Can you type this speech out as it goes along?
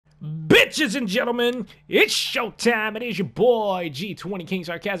Bitches and gentlemen, it's showtime. It is your boy, G20 King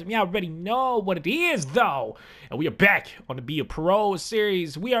Sarcasm. You already know what it is, though. And we are back on the Be a Pro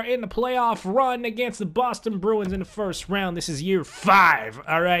series. We are in the playoff run against the Boston Bruins in the first round. This is year 5,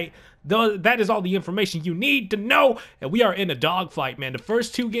 all right? That is all the information you need to know. And we are in a dogfight, man. The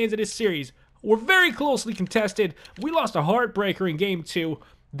first 2 games of this series were very closely contested. We lost a heartbreaker in game 2.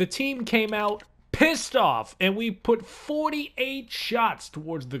 The team came out pissed off, and we put 48 shots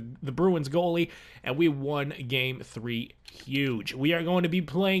towards the Bruins goalie, and we won game 3 huge. We are going to be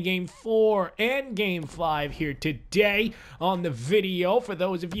playing game 4 and game 5 here today on the video. For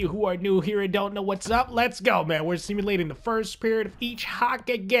those of you who are new here and don't know what's up, let's go, man. We're simulating the first period of each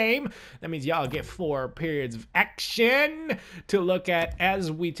hockey game. That means y'all get 4 periods of action to look at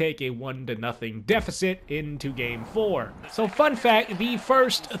as we take a 1-0 deficit into game 4. So fun fact, the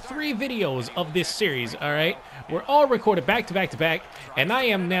first 3 videos of this series, all right, were all recorded back to back to back, and I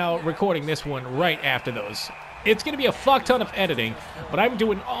am now recording this one right after those. It's going to be a fuck ton of editing, but I'm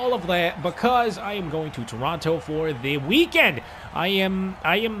doing all of that because I am going to Toronto for the weekend. I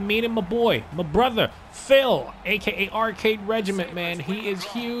am meeting my boy, my brother, Phil, aka Arcade Regiment, man. He is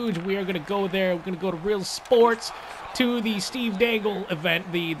huge. We are going to go there. We're going to go to Real Sports to the Steve Dangle event,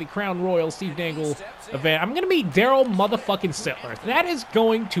 the Crown Royal Steve Dangle event. I'm going to meet Daryl motherfucking Sittler. That is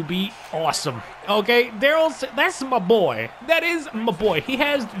going to be awesome. Okay, Daryl, that's my boy. That is my boy. He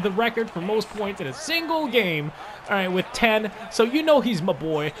has the record for most points in a single game, all right, with 10. So you know he's my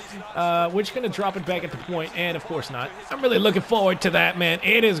boy. We're just going to drop it back at the point, and of course not. I'm really looking forward to that, man.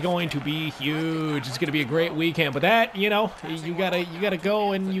 It is going to be huge. It's going to be a great weekend. But that, you know, you gotta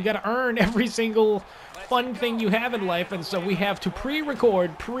go and you gotta earn every single fun thing you have in life, and so we have to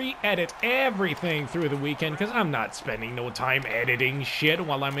pre-record, pre-edit everything through the weekend, because I'm not spending no time editing shit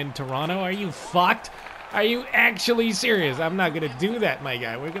while I'm in Toronto. Are you fucked? Are you actually serious? I'm not gonna do that, my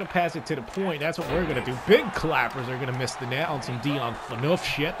guy. We're gonna pass it to the point. That's what we're gonna do. Big clappers are gonna miss the net on some Dion Phaneuf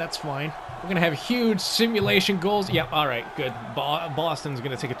shit. That's fine. We're gonna have huge simulation goals. Yep, all right, good. Boston's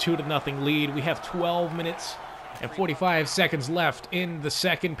gonna take a 2-0 lead. We have 12 minutes and 45 seconds left in the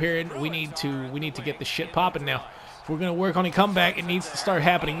second period. We need to get the shit popping now. If we're gonna work on a comeback, it needs to start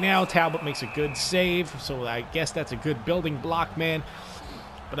happening now. Talbot makes a good save, so I guess that's a good building block, man.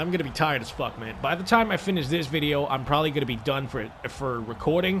 But I'm gonna be tired as fuck, man. By the time I finish this video, I'm probably gonna be done for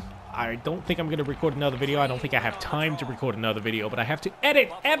recording. I don't think I'm gonna record another video. I don't think I have time to record another video, but I have to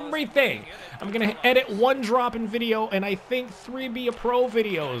edit everything. I'm gonna edit 1 drop-in video and I think 3 Be a Pro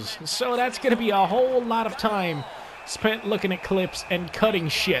videos. So that's gonna be a whole lot of time spent looking at clips and cutting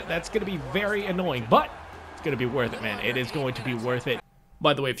shit. That's gonna be very annoying, but it's gonna be worth it, man. It is going to be worth it.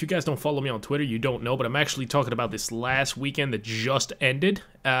 By the way, if you guys don't follow me on Twitter, you don't know, but I'm actually talking about this last weekend that just ended.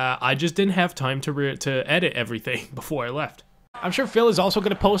 I just didn't have time to edit everything before I left. I'm sure Phil is also going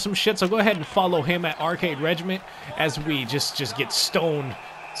to post some shit, so go ahead and follow him at Arcade Regiment as we just get stoned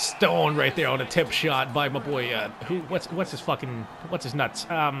right there on a tip shot by my boy, what's his nuts?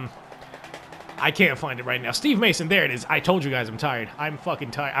 I can't find it right now. Steve Mason, there it is. I told you guys I'm tired. I'm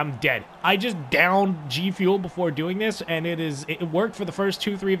fucking tired. I'm dead. I just downed G Fuel before doing this, and it worked for the first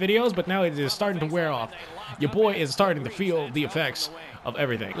 2-3 videos, but now it is starting to wear off. Your boy is starting to feel the effects of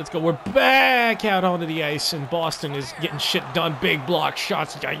everything. Let's go. We're back out onto the ice, and Boston is getting shit done. Big block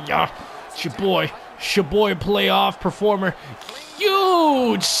shots. Yeah. It's your boy, playoff performer.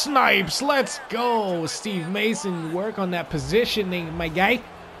 Huge snipes. Let's go. Steve Mason, work on that positioning, my guy.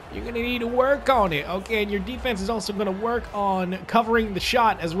 You're going to need to work on it, okay? And your defense is also going to work on covering the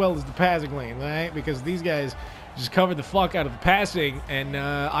shot as well as the passing lane, right? Because these guys just covered the fuck out of the passing, and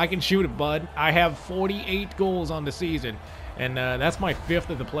I can shoot it, bud. I have 48 goals on the season, and that's my 5th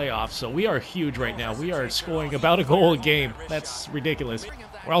of the playoffs, so we are huge right now. We are scoring about a goal a game. That's ridiculous.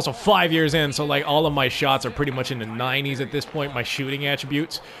 We're also 5 years in, so like all of my shots are pretty much in the 90s at this point, my shooting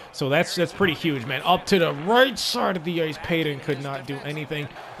attributes. So that's pretty huge, man. Up to the right side of the ice, Payton could not do anything.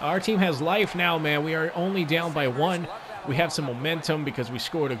 Our team has life now, man. We are only down by 1. We have some momentum because we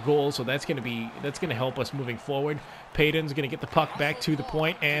scored a goal, so that's gonna help us moving forward. Payton's gonna get the puck back to the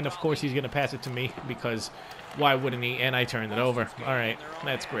point, and of course he's gonna pass it to me because why wouldn't he? And I turned it over. All right,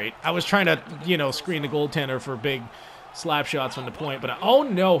 that's great. I was trying to, you know, screen the goaltender for big slap shots from the point, but oh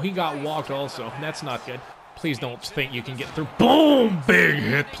no, he got walked also. That's not good. Please don't think you can get through. Boom! Big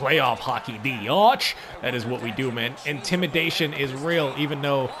hit. Playoff hockey, biatch. That is what we do, man. Intimidation is real, even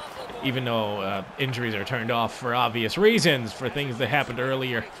though even though injuries are turned off for obvious reasons, for things that happened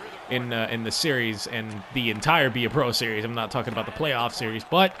earlier in the series and the entire Be a Pro series. I'm not talking about the playoff series,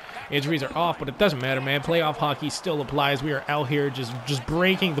 but injuries are off, but it doesn't matter, man. Playoff hockey still applies. We are out here just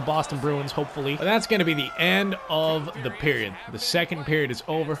breaking the Boston Bruins, hopefully. But that's going to be the end of the period. The second period is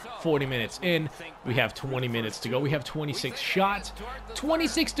over, 40 minutes in. We have 20 minutes to go. We have 26 shots,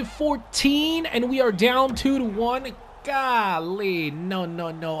 26-14, and we are down 2-1. Golly, no,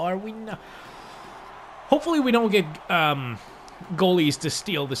 are we not? Hopefully we don't get goalies to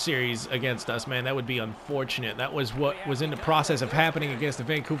steal the series against us, man. That would be unfortunate. That was what was in the process of happening against the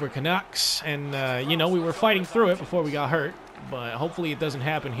Vancouver Canucks, and you know, we were fighting through it before we got hurt, but hopefully it doesn't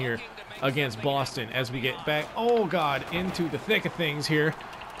happen here against Boston as we get back, oh god, into the thick of things here.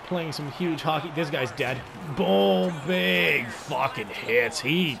 Playing some huge hockey. This guy's dead. Boom, big fucking hits.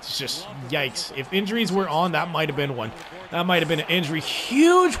 He's just, yikes. If injuries were on, that might have been one. That might have been an injury.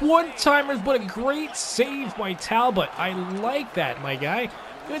 Huge one-timers, but a great save by Talbot. I like that, my guy.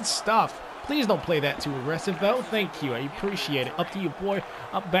 Good stuff. Please don't play that too aggressive, though. Thank you. I appreciate it. Up to you, boy.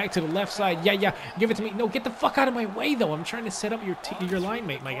 Up back to the left side. Yeah. Give it to me. No, get the fuck out of my way, though. I'm trying to set up your line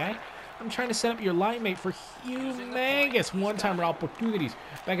mate, my guy. I'm trying to set up your line mate for humongous one-timer opportunities.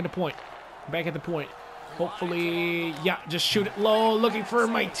 Back at the point. Back at the point. Hopefully, yeah, just shoot it low. Looking for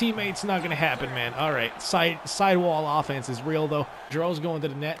my teammates. Not going to happen, man. All right. Sidewall offense is real, though. Jerome's going to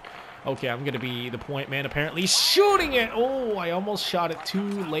the net. Okay, I'm going to be the point man, apparently. Shooting it. Oh, I almost shot it too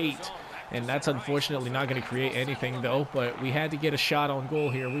late. And that's unfortunately not going to create anything, though. But we had to get a shot on goal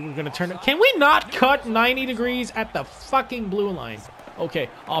here. We were going to turn it. Can we not cut 90 degrees at the fucking blue line? Okay,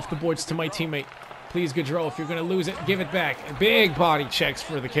 off the boards to my teammate. Please, Gaudreau, if you're going to lose it, give it back. Big body checks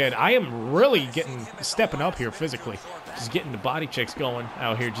for the kid. I am really stepping up here physically. Just getting the body checks going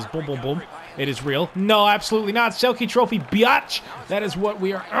out here. Just boom, boom, boom. It is real. No, absolutely not. Selke Trophy, biatch. That is what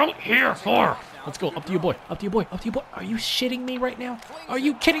we are out here for. Let's go. Up to you, boy. Up to you, boy. Up to you, boy. Are you shitting me right now? Are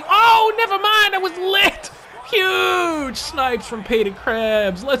you kidding? Oh, never mind. I was lit. Huge snipes from Peyton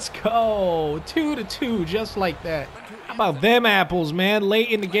Krebs. Let's go. 2-2, just like that. How about them apples, man? Late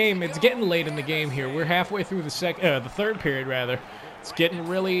in the game. It's getting late in the game here. We're halfway through the third period, rather. It's getting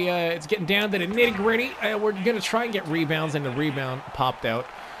really, it's getting down to the nitty-gritty. We're going to try and get rebounds, and the rebound popped out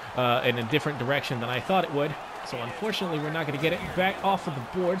in a different direction than I thought it would. So, unfortunately, we're not going to get it back off of the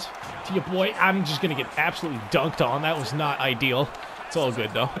boards. To your boy, I'm just going to get absolutely dunked on. That was not ideal. It's all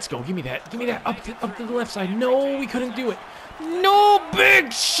good, though. Let's go. Give me that. Give me that up to the left side. No, we couldn't do it. No,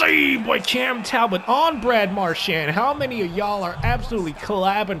 big save by Cam Talbot on Brad Marchand. How many of y'all are absolutely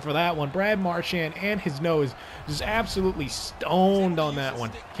clapping for that one? Brad Marchand and his nose just absolutely stoned on that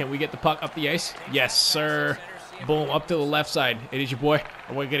one. Can we get the puck up the ice? Yes, sir. Boom, up to the left side. It is your boy.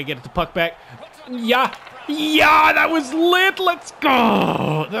 Are we going to get the puck back? Yeah, that was lit. Let's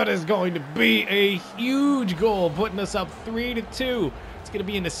go. That is going to be a huge goal, putting us up 3-2. It's going to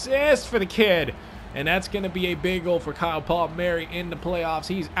be an assist for the kid. And that's going to be a big goal for Kyle Palmieri in the playoffs.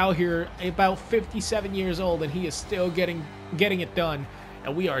 He's out here about 57 years old, and he is still getting it done.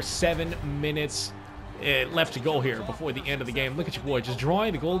 And we are 7 minutes left to go here before the end of the game. Look at your boy just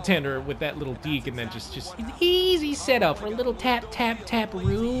drawing the goaltender with that little deke, and then just an easy setup for a little tap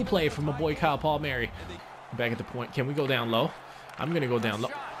rule play from my boy Kyle Palmieri. Back at the point. Can we go down low? I'm going to go down low.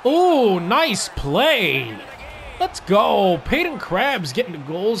 Oh, nice play. Let's go. Peyton Krebs getting the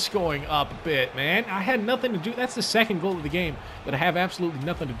goal scoring up a bit, man. I had nothing to do. That's the second goal of the game that I have absolutely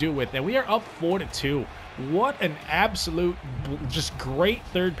nothing to do with. And we are up 4-2. What an absolute, just great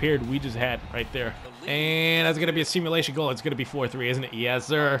third period we just had right there. And that's going to be a simulation goal. It's going to be 4-3, isn't it? Yes,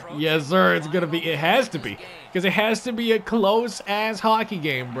 sir. Yes, sir. It's going to be. It has to be. Because it has to be a close-ass hockey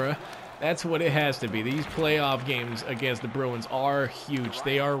game, bruh. That's what it has to be. These playoff games against the Bruins are huge.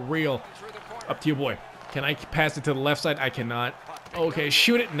 They are real. Up to you, boy. Can I pass it to the left side? I cannot. Okay,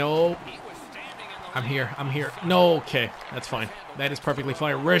 shoot it. No. I'm here. No, okay. That's fine. That is perfectly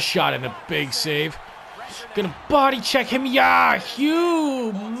fine. Wrist shot and a big save. Gonna body check him. Yeah,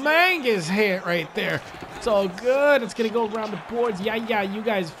 humongous hit right there. It's all good. It's gonna go around the boards. Yeah, you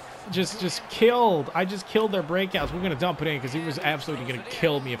guys just killed. I just killed their breakouts. We're gonna dump it in because he was absolutely gonna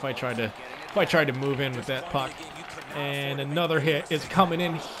kill me if I tried to move in with that puck. And another hit is coming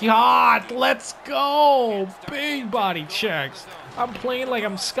in hot. Let's go. Big body checks. I'm playing like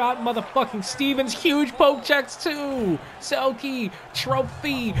I'm Scott motherfucking Stevens. Huge poke checks too. Selke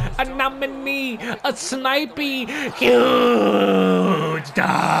Trophy. A nominee. A snipey. Huge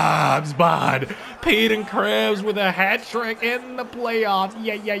Dobbs, bud. Peyton Krebs with a hat trick in the playoffs.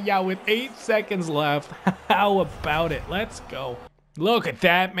 Yeah. With 8 seconds left. How about it? Let's go. Look at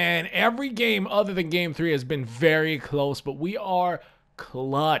that, man. Every game other than game 3 has been very close, but we are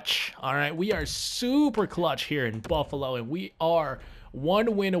clutch. All right, we are super clutch here in Buffalo, and we are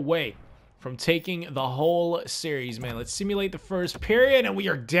 1 win away from taking the whole series, man. Let's simulate the first period, and we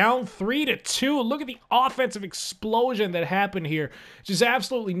are down 3-2. Look at the offensive explosion that happened here. Just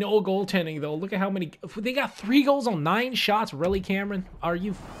absolutely no goaltending, though. Look at how many... They got 3 goals on 9 shots. Really, Cameron? Are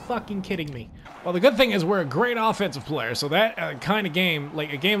you fucking kidding me? Well, the good thing is we're a great offensive player, so that kind of game,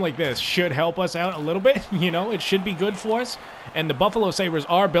 like a game like this, should help us out a little bit. You know, it should be good for us. And the Buffalo Sabres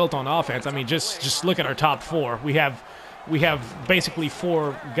are built on offense. I mean, just look at our top 4. We have basically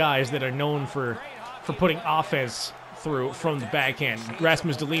 4 guys that are known for putting offense through from the backhand.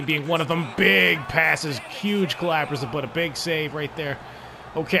 Rasmus Dahlin being one of them. Big passes, huge clappers, but a big save right there.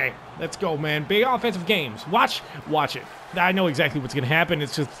 Okay, let's go, man. Big offensive games. Watch it. I know exactly what's going to happen.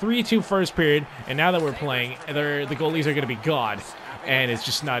 It's a 3-2 first period, and now that we're playing, the goalies are going to be God, and it's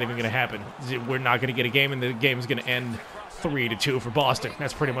just not even going to happen. We're not going to get a game, and the game is going to end 3-2 for Boston.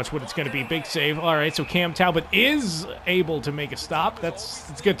 That's pretty much what it's going to be. Big save. All right, so Cam Talbot is able to make a stop.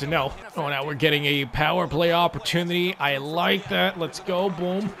 It's good to know. Oh, now we're getting a power play opportunity. I like that. Let's go.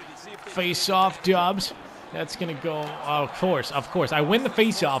 Boom. Face-off dubs. That's going to go. Of course. I win the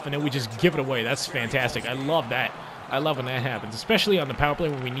face-off, and then we just give it away. That's fantastic. I love that. I love when that happens, especially on the power play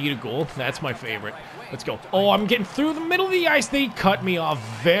when we need a goal. That's my favorite. Let's go. Oh, I'm getting through the middle of the ice. They cut me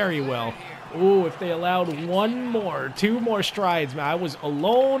off very well. Ooh, if they allowed 2 more strides, man. I was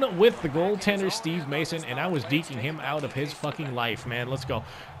alone with the goaltender, Steve Mason, and I was deking him out of his fucking life, man. Let's go.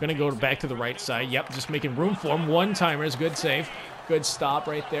 Gonna go back to the right side. Yep, just making room for him. One-timers. Good save. Good stop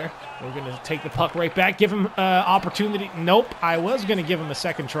right there. We're gonna take the puck right back. Give him opportunity. Nope. I was gonna give him a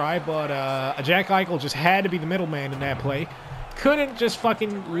second try, but Jack Eichel just had to be the middleman in that play. Couldn't just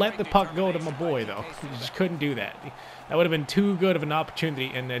fucking let the puck go to my boy, though. He just couldn't do that. That would have been too good of an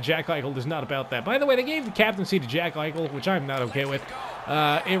opportunity, and Jack Eichel is not about that. By the way, they gave the captaincy to Jack Eichel, which I'm not okay with.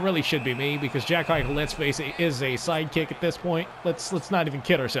 It really should be me, because Jack Eichel, let's face it, is a sidekick at this point. Let's not even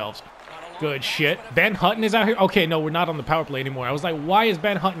kid ourselves. Good shit. Ben Hutton is out here? Okay, no, we're not on the power play anymore. I was like, why is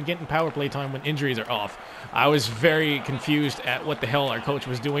Ben Hutton getting power play time when injuries are off? I was very confused at what the hell our coach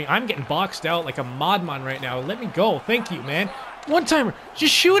was doing. I'm getting boxed out like a madman right now. Let me go. Thank you, man. One-timer.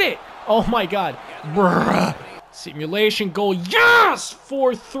 Just shoot it. Oh, my God. Bruh. Simulation goal. Yes!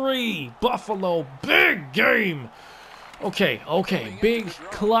 4-3. Buffalo. Big game. Okay. Big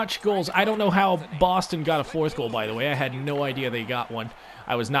clutch goals. I don't know how Boston got a 4th goal, by the way. I had no idea they got one.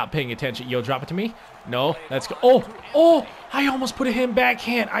 I was not paying attention. Yo, drop it to me. No, let's go. Oh, I almost put a hand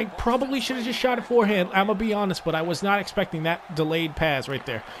backhand. I probably should have just shot it forehand. I'm going to be honest, but I was not expecting that delayed pass right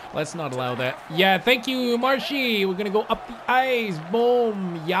there. Let's not allow that. Yeah, thank you, Marshy. We're going to go up the ice.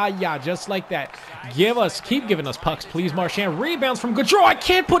 Boom. Yeah, just like that. Keep giving us pucks, please, Marchand. Rebounds from Gaudreau. I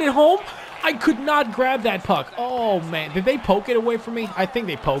can't put it home. I could not grab that puck. Oh, man. Did they poke it away from me? I think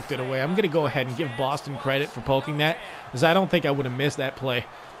they poked it away. I'm going to go ahead and give Boston credit for poking that, because I don't think I would have missed that play.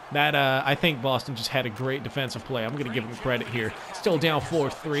 I think Boston just had a great defensive play. I'm going to give them credit here. Still down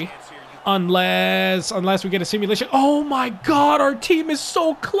 4-3. Unless we get a simulation. Oh, my God. Our team is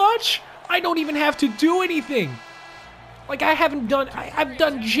so clutch. I don't even have to do anything. Like, I've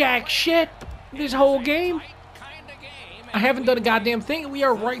done jack shit this whole game. I haven't done a goddamn thing, and we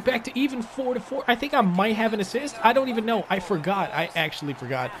are right back to even 4-4. I think I might have an assist. I don't even know. I forgot. I actually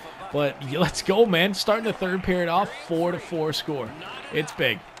forgot. But let's go, man. Starting the third period off, 4-4 score. It's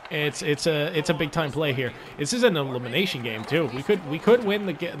big. It's a big time play here. This is an elimination game too. We could win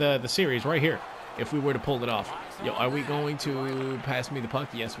the series right here if we were to pull it off. Yo, are we going to pass me the puck?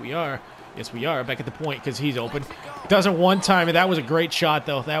 Yes, we are. Yes, we are. Back at the point because he's open. Doesn't one-timer. That was a great shot,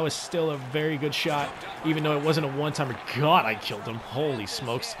 though. That was still a very good shot, even though it wasn't a one-timer. God, I killed him. Holy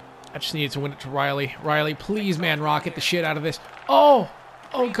smokes. I just needed to win it to Riley. Riley, please, man, rocket the shit out of this. Oh,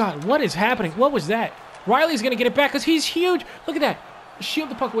 God, what is happening? What was that? Riley's going to get it back because he's huge. Look at that. Shield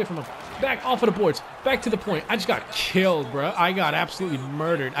the puck away from him. Back off of the boards. Back to the point. I just got killed, bro. I got absolutely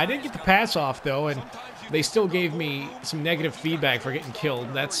murdered. I didn't get the pass off, though, and they still gave me some negative feedback for getting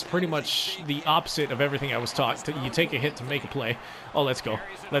killed. That's pretty much the opposite of everything I was taught. You take a hit to make a play. Oh, let's go.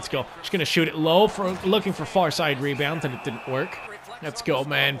 Let's go. Just going to shoot it low, looking for far side rebounds, and it didn't work. Let's go,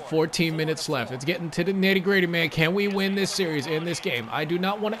 man. 14 minutes left. It's getting to the nitty-gritty, man. Can we win this series in this game? I do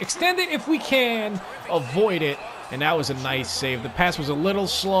not want to extend it if we can avoid it. And that was a nice save. The pass was a little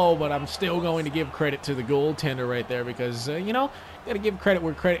slow, but I'm still going to give credit to the goaltender right there because, you know, got to give credit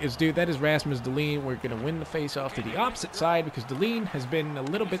where credit is due. That is Rasmus Dahlin. We're going to win the face-off to the opposite side because Dahlin has been a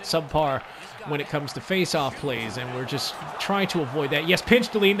little bit subpar when it comes to face-off plays, and we're just trying to avoid that. Yes, pinch,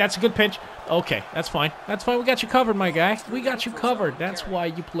 Dahlin. That's a good pinch. Okay, that's fine. That's fine. We got you covered, my guy. We got you covered. That's why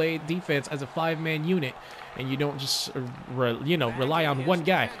you play defense as a 5-man unit and you don't just, rely on one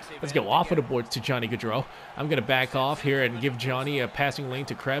guy. Let's go off of the boards to Johnny Gaudreau. I'm going to back off here and give Johnny a passing lane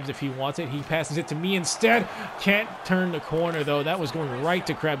to Krebs if he wants it. He passes it to me instead. Can't turn the corner, though. That was going right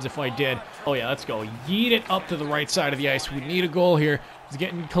to Krebs if I did. Oh, yeah, let's go. Yeet it up to the right side of the ice. We need a goal here. It's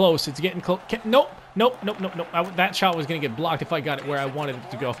getting close. It's getting close. Nope. That shot was going to get blocked if I got it where I wanted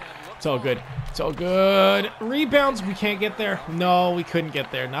it to go. It's all good. It's all good. Rebounds. We can't get there. No, we couldn't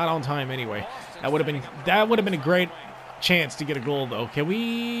get there. Not on time anyway. That would have been a great chance to get a goal, though. Can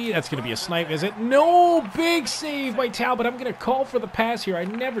we? That's going to be a snipe, is it? No! Big save by Talbot. I'm going to call for the pass here. I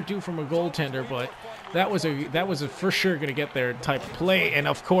never do from a goaltender, but that was a for sure going to get there type of play. And,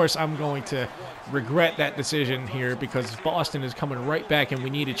 of course, I'm going to regret that decision here because Boston is coming right back and we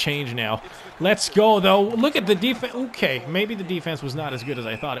need a change now. Let's go, though. Look at the defense. Okay, maybe the defense was not as good as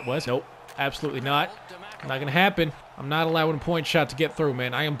I thought it was. Nope, absolutely not. Not going to happen. I'm not allowing a point shot to get through,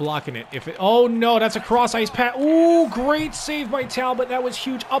 man. I am blocking it. Oh, no, that's a cross-ice pass. Ooh, great save by Talbot. That was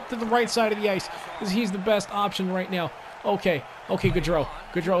huge up to the right side of the ice because he's the best option right now. Okay, Gaudreau.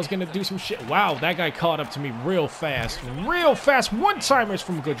 Gaudreau is going to do some shit. Wow, that guy caught up to me real fast. Real fast. One-timers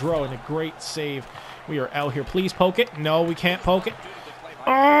from Gaudreau and a great save. We are out here. Please poke it. No, we can't poke it.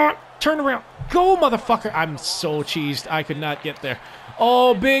 Turn around. Go, motherfucker. I'm so cheesed. I could not get there.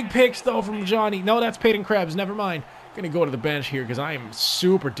 Oh, big picks, though, from Johnny. No, that's Peyton Krebs. Never mind. Going to go to the bench here because I am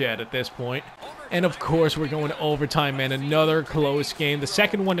super dead at this point. And, of course, we're going to overtime, man. Another close game. The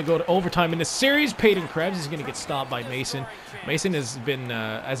second one to go to overtime in the series. Peyton Krebs is going to get stopped by Mason. Mason has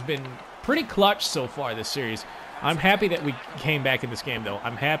been pretty clutch so far this series. I'm happy that we came back in this game, though.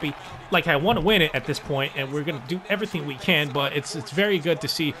 I'm happy. Like, I want to win it at this point, and we're going to do everything we can, but it's very good to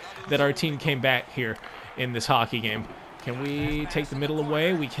see that our team came back here in this hockey game. Can we take the middle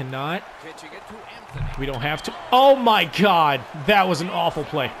away? We cannot. We don't have to. Oh, my God. That was an awful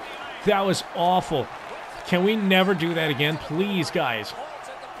play. That was awful. Can we never do that again? Please, guys.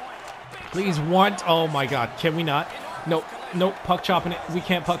 Please, oh, my God. Can we not? Nope. Puck chopping it. We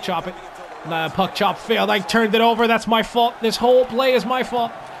can't puck chop it. Puck chop failed. I turned it over. That's my fault. This whole play is my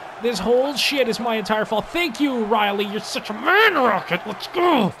fault. This whole shit is my entire fault. Thank you, Riley. You're such a man rocket. Let's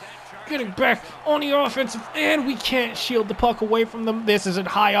go. Getting back on the offensive, and we can't shield the puck away from them. This isn't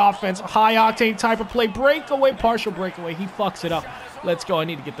high offense, high octane type of play. Breakaway, partial breakaway. He fucks it up. Let's go. I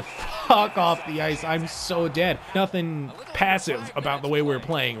need to get the fuck off the ice. I'm so dead. Nothing passive about the way we're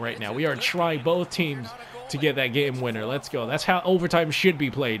playing right now. We are trying both teams to get that game winner. Let's go. That's how overtime should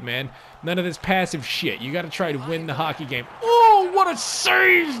be played, man. None of this passive shit. You got to try to win the hockey game. Oh, what a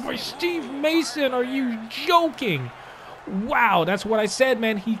save by Steve Mason. Are you joking? Wow, that's what I said,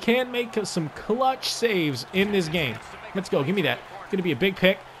 man. He can make some clutch saves in this game. Let's go. Give me that. Going to be a big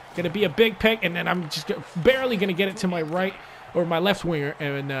pick. Going to be a big pick, and then I'm just barely going to get it to my right or my left winger,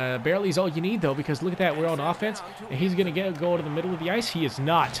 and barely is all you need, though, because look at that. We're on offense, and he's going to go to the middle of the ice. He is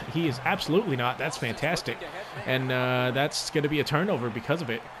not. He is absolutely not. That's fantastic, and that's going to be a turnover because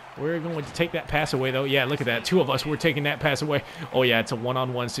of it. We're going to take that pass away, though. Yeah, look at that. Two of us, we're taking that pass away. Oh, yeah, it's a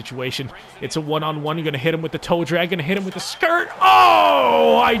one-on-one situation. It's a one-on-one. You're going to hit him with the toe drag. Going to hit him with the skirt.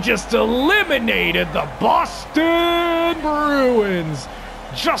 Oh, I just eliminated the Boston Bruins.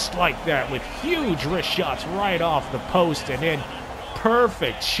 Just like that, with huge wrist shots right off the post and in.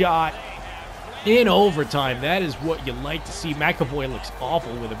 Perfect shot in overtime. That is what you like to see. McAvoy looks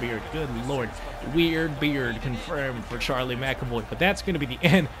awful with a beard. Good Lord. Weird beard confirmed for Charlie McAvoy. But that's going to be the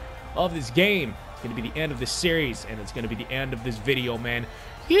end of this game. It's going to be the end of this series, and it's going to be the end of this video, man.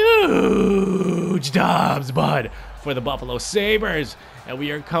 Huge dubs, bud, for the Buffalo Sabres. And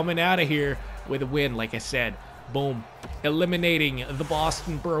we are coming out of here with a win, like I said. Boom. Eliminating the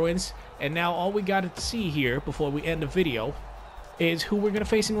Boston Bruins. And now all we got to see here before we end the video is who we're going to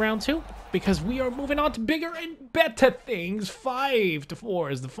face in round 2. Because we are moving on to bigger and better things.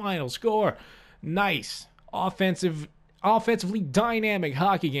 5-4 is the final score. Nice. Offensively dynamic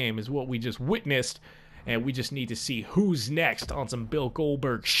hockey game is what we just witnessed. And we just need to see who's next on some Bill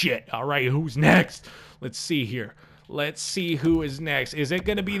Goldberg shit. All right, who's next? Let's see here. Let's see who is next. Is it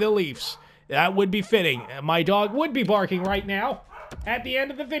going to be the Leafs? That would be fitting. My dog would be barking right now at the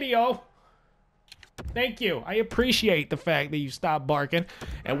end of the video. Thank you. I appreciate the fact that you stopped barking.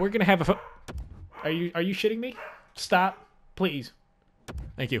 And we're going to have a... Are you shitting me? Stop. Please.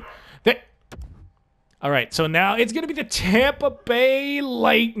 Thank you. All right, so now it's going to be the Tampa Bay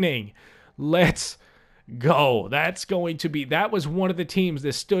Lightning. Let's go. That was one of the teams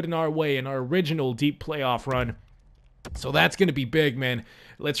that stood in our way in our original deep playoff run. So that's going to be big, man.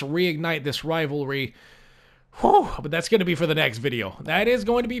 Let's reignite this rivalry. Whew, but that's going to be for the next video. That is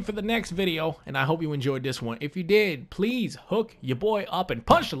going to be for the next video, and I hope you enjoyed this one. If you did, please hook your boy up and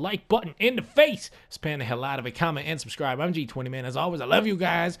punch the like button in the face. Spam the hell out of it, comment, and subscribe. I'm G20, man. As always, I love you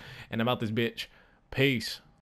guys, and I'm out this bitch. Peace.